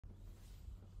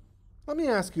Let me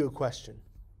ask you a question.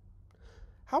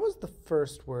 How was the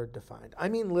first word defined? I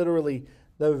mean, literally,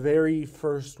 the very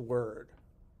first word.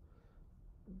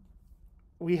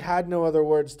 We had no other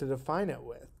words to define it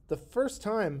with. The first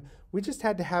time, we just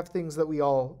had to have things that we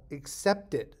all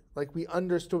accepted, like we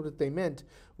understood what they meant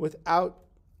without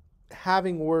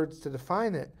having words to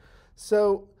define it.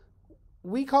 So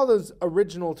we call those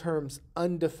original terms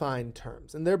undefined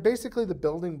terms, and they're basically the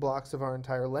building blocks of our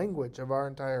entire language, of our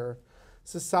entire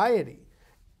society.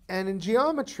 And in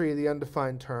geometry, the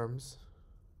undefined terms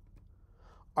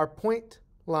are point,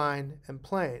 line, and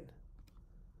plane,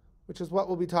 which is what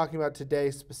we'll be talking about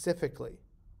today specifically.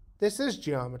 This is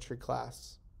geometry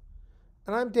class,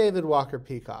 and I'm David Walker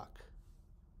Peacock.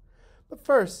 But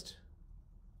first,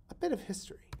 a bit of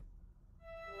history.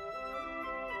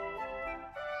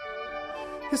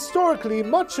 Historically,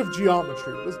 much of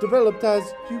geometry was developed as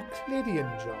Euclidean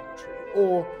geometry,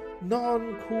 or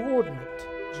non-coordinate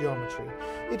geometry.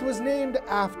 It was named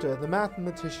after the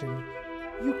mathematician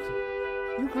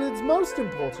Euclid. Euclid's most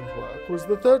important work was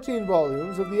the 13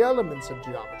 volumes of the Elements of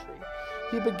Geometry.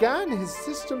 He began his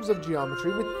systems of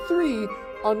geometry with 3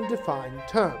 undefined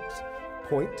terms: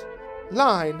 point,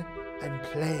 line, and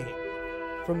plane.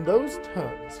 From those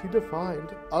terms, he defined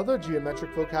other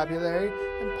geometric vocabulary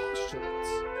and postulates.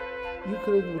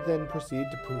 Euclid would then proceed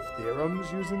to prove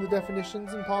theorems using the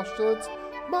definitions and postulates,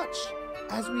 much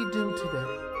as we do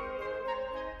today.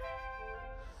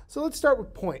 So let's start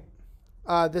with point.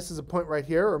 This is a point right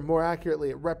here, or more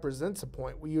accurately, it represents a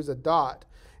point. We use a dot.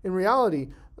 In reality,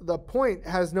 the point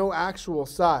has no actual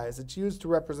size. It's used to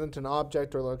represent an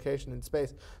object or location in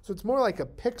space. So it's more like a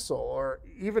pixel, or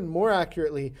even more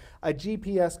accurately, a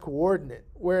GPS coordinate,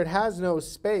 where it has no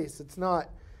space. It's not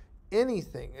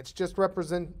anything. It's just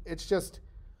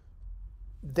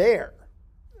there.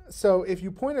 So if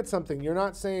you point at something, you're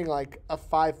not saying like a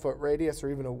 5-foot radius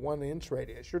or even a 1-inch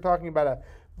radius. You're talking about a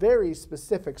very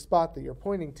specific spot that you're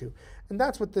pointing to. And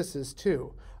that's what this is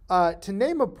too. To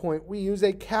name a point, we use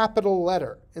a capital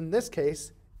letter. In this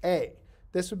case, A.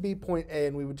 This would be point A,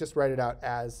 and we would just write it out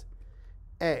as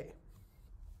A.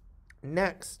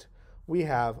 Next, we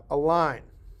have a line.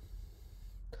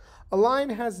 A line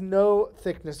has no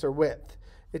thickness or width.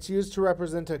 It's used to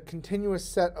represent a continuous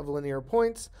set of linear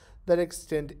points that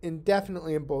extend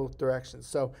indefinitely in both directions.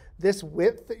 So this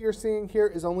width that you're seeing here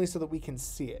is only so that we can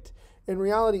see it. In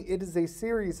reality, it is a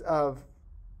series of,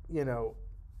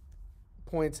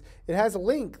 points. It has a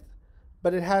length,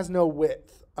 but it has no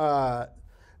width.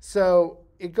 So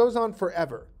it goes on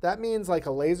forever. That means like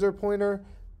a laser pointer,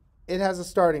 it has a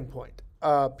starting point.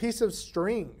 A piece of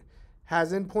string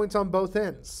has endpoints on both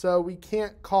ends. So we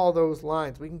can't call those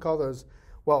lines. We can call those,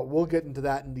 well, we'll get into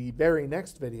that in the very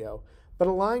next video. But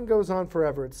a line goes on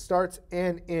forever. It starts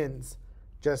and ends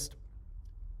just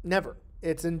never.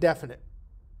 It's indefinite.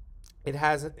 It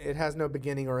has no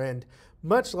beginning or end.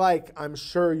 Much like I'm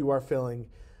sure you are feeling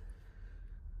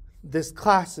this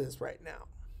class is right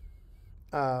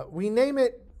now. We name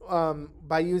it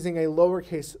by using a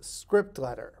lowercase script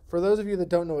letter. For those of you that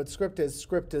don't know what script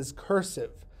is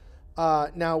cursive.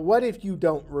 Now, what if you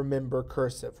don't remember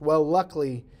cursive? Well,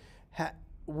 luckily,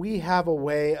 we have a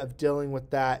way of dealing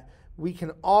with that. We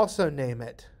can also name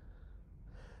it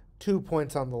 2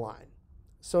 points on the line.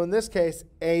 So in this case,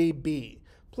 AB.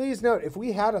 Please note, if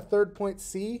we had a third point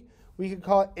C, we could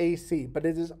call it AC, but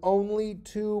it is only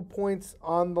 2 points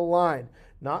on the line,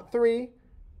 not 3,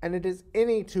 and it is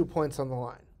any 2 points on the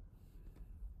line.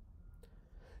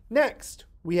 Next,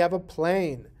 we have a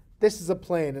plane. This is a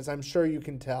plane, as I'm sure you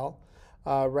can tell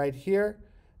right here.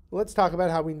 Let's talk about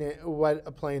how what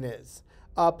a plane is.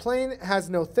 A plane has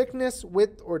no thickness,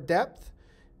 width, or depth,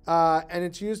 and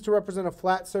it's used to represent a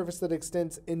flat surface that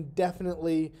extends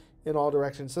indefinitely in all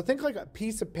directions. So think like a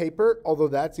piece of paper, although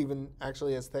that's even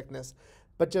actually has thickness,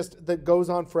 but just that goes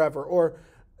on forever. Or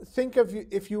think of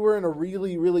if you were in a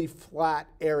really, really flat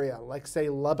area, like say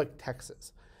Lubbock,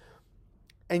 Texas,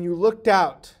 and you looked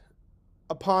out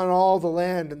upon all the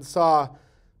land and saw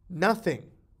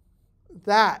nothing.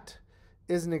 That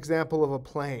is an example of a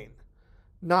plane,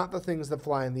 not the things that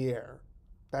fly in the air.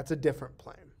 That's a different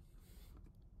plane.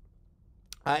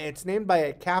 It's named by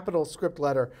a capital script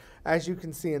letter, as you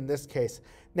can see in this case.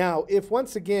 Now, if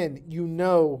once again you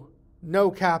know no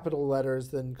capital letters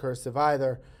than cursive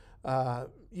either,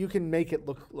 you can make it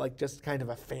look like just kind of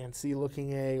a fancy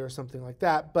looking A or something like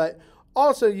that. But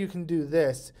also you can do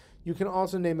this. You can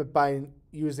also name it by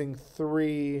using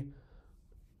 3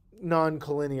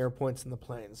 non-collinear points in the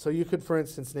plane. So you could, for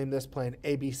instance, name this plane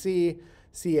ABC,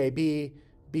 CAB,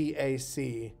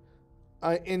 BAC.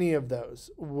 Any of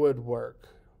those would work.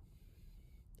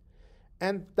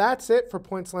 And that's it for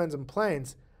points, lines, and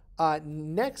planes.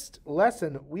 Next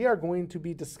lesson, we are going to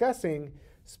be discussing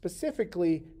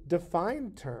specifically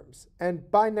defined terms. And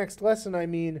by next lesson, I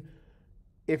mean,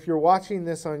 if you're watching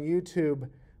this on YouTube,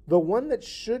 the one that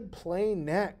should play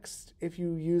next if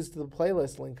you used the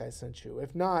playlist link I sent you.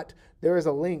 If not, there is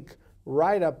a link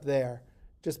right up there.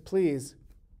 Just please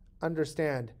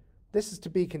understand, this is to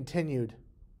be continued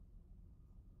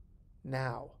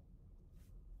now.